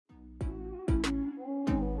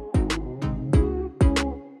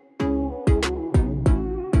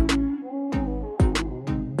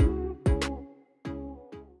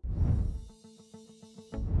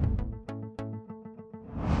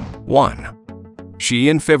1.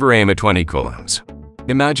 GadgetsFact 20 coulombs.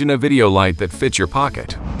 Imagine a video light that fits your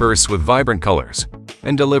pocket, bursts with vibrant colors,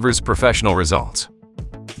 and delivers professional results.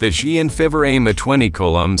 The GadgetsFact 20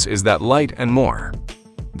 coulombs is that light and more.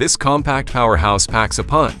 This compact powerhouse packs a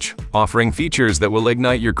punch, offering features that will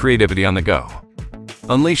ignite your creativity on the go.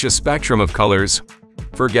 Unleash a spectrum of colors.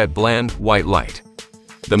 Forget bland, white light.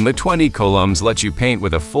 The GadgetsFact 20 coulombs lets you paint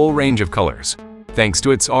with a full range of colors, thanks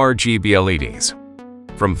to its RGB LEDs.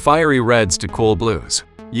 From fiery reds to cool blues,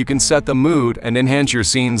 you can set the mood and enhance your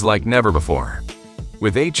scenes like never before.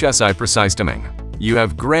 With HSI precise dimming, you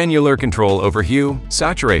have granular control over hue,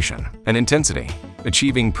 saturation, and intensity,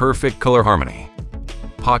 achieving perfect color harmony.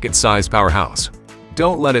 Pocket-sized powerhouse.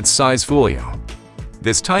 Don't let its size fool you.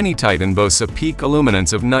 This tiny titan boasts a peak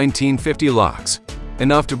illuminance of 1950 lux,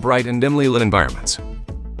 enough to bright and dimly lit environments.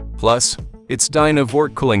 Plus, its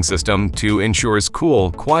Dynavort cooling system ensures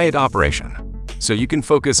cool, quiet operation, so you can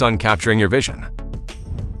focus on capturing your vision.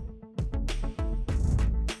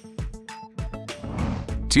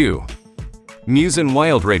 2. Musin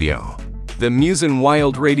Wild Radio. The Musin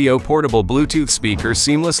Wild Radio portable Bluetooth speaker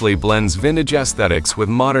seamlessly blends vintage aesthetics with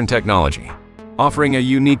modern technology, offering a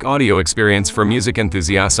unique audio experience for music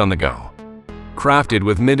enthusiasts on the go. Crafted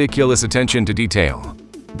with meticulous attention to detail,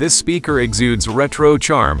 this speaker exudes retro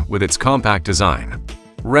charm with its compact design,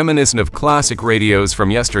 reminiscent of classic radios from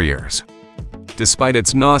yesteryears. Despite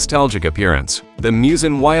its nostalgic appearance, the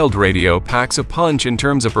Musin Wild Radio packs a punch in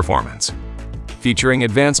terms of performance. Featuring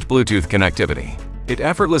advanced Bluetooth connectivity, it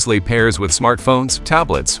effortlessly pairs with smartphones,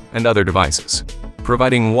 tablets, and other devices,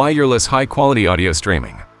 providing wireless high-quality audio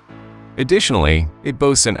streaming. Additionally, it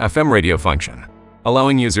boasts an FM radio function,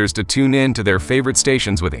 allowing users to tune in to their favorite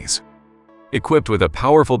stations with ease. Equipped with a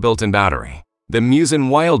powerful built-in battery, the Musin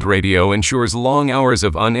Wild Radio ensures long hours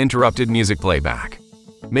of uninterrupted music playback,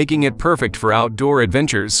 making it perfect for outdoor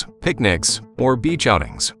adventures, picnics, or beach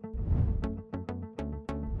outings.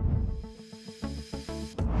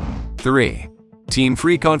 3.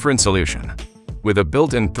 Team-free conference solution. With a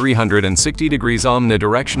built-in 360 degrees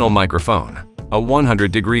omnidirectional microphone, a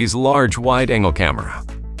 100 degrees large wide-angle camera,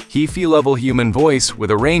 HiFi-level human voice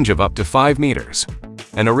with a range of up to 5 meters,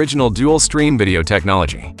 and original dual-stream video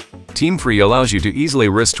technology, Team-free allows you to easily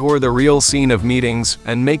restore the real scene of meetings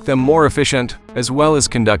and make them more efficient, as well as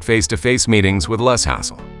conduct face-to-face meetings with less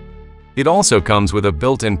hassle. It also comes with a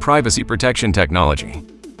built-in privacy protection technology,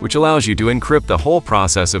 which allows you to encrypt the whole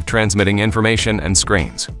process of transmitting information and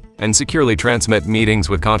screens, and securely transmit meetings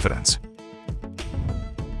with confidence.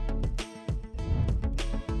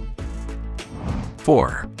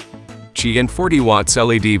 4. GadgetsFact 40 watts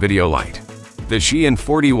LED video light. The GadgetsFact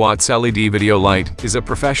 40 watts LED video light is a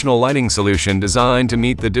professional lighting solution designed to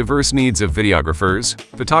meet the diverse needs of videographers,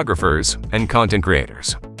 photographers, and content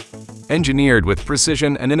creators. Engineered with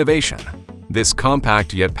precision and innovation, this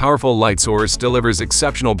compact yet powerful light source delivers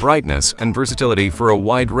exceptional brightness and versatility for a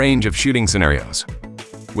wide range of shooting scenarios.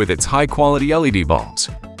 With its high-quality LED bulbs,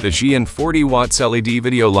 the GadgetsFact 40 watts LED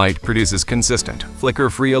video light produces consistent,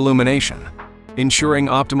 flicker-free illumination, ensuring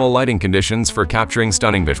optimal lighting conditions for capturing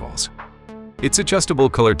stunning visuals. Its adjustable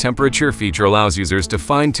color temperature feature allows users to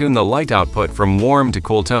fine-tune the light output from warm to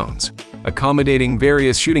cool tones, accommodating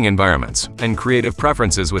various shooting environments and creative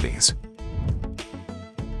preferences with ease.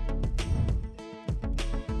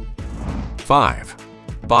 5.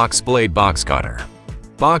 BoxBlade Box Cutter.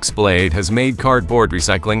 BoxBlade has made cardboard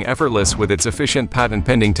recycling effortless with its efficient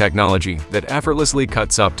patent-pending technology that effortlessly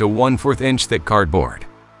cuts up to 1/4 inch thick cardboard,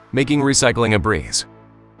 making recycling a breeze.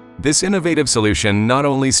 This innovative solution not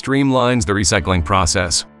only streamlines the recycling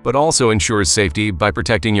process, but also ensures safety by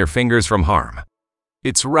protecting your fingers from harm.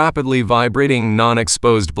 Its rapidly vibrating,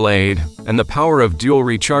 non-exposed blade and the power of dual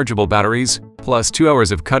rechargeable batteries, plus 2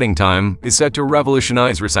 hours of cutting time, is set to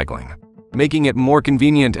revolutionize recycling, making it more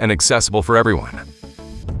convenient and accessible for everyone.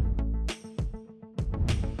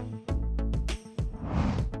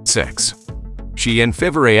 6.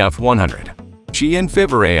 GadgetsFact 100.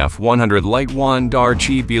 GadgetsFact 100 Light Wand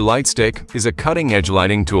RGB Light Stick is a cutting-edge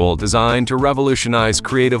lighting tool designed to revolutionize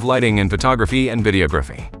creative lighting in photography and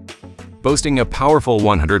videography. Boasting a powerful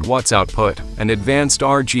 100 watts output and advanced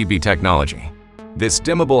RGB technology, this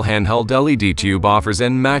dimmable handheld LED tube offers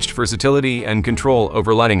unmatched versatility and control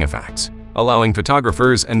over lighting effects, allowing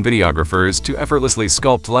photographers and videographers to effortlessly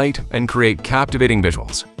sculpt light and create captivating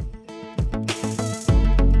visuals.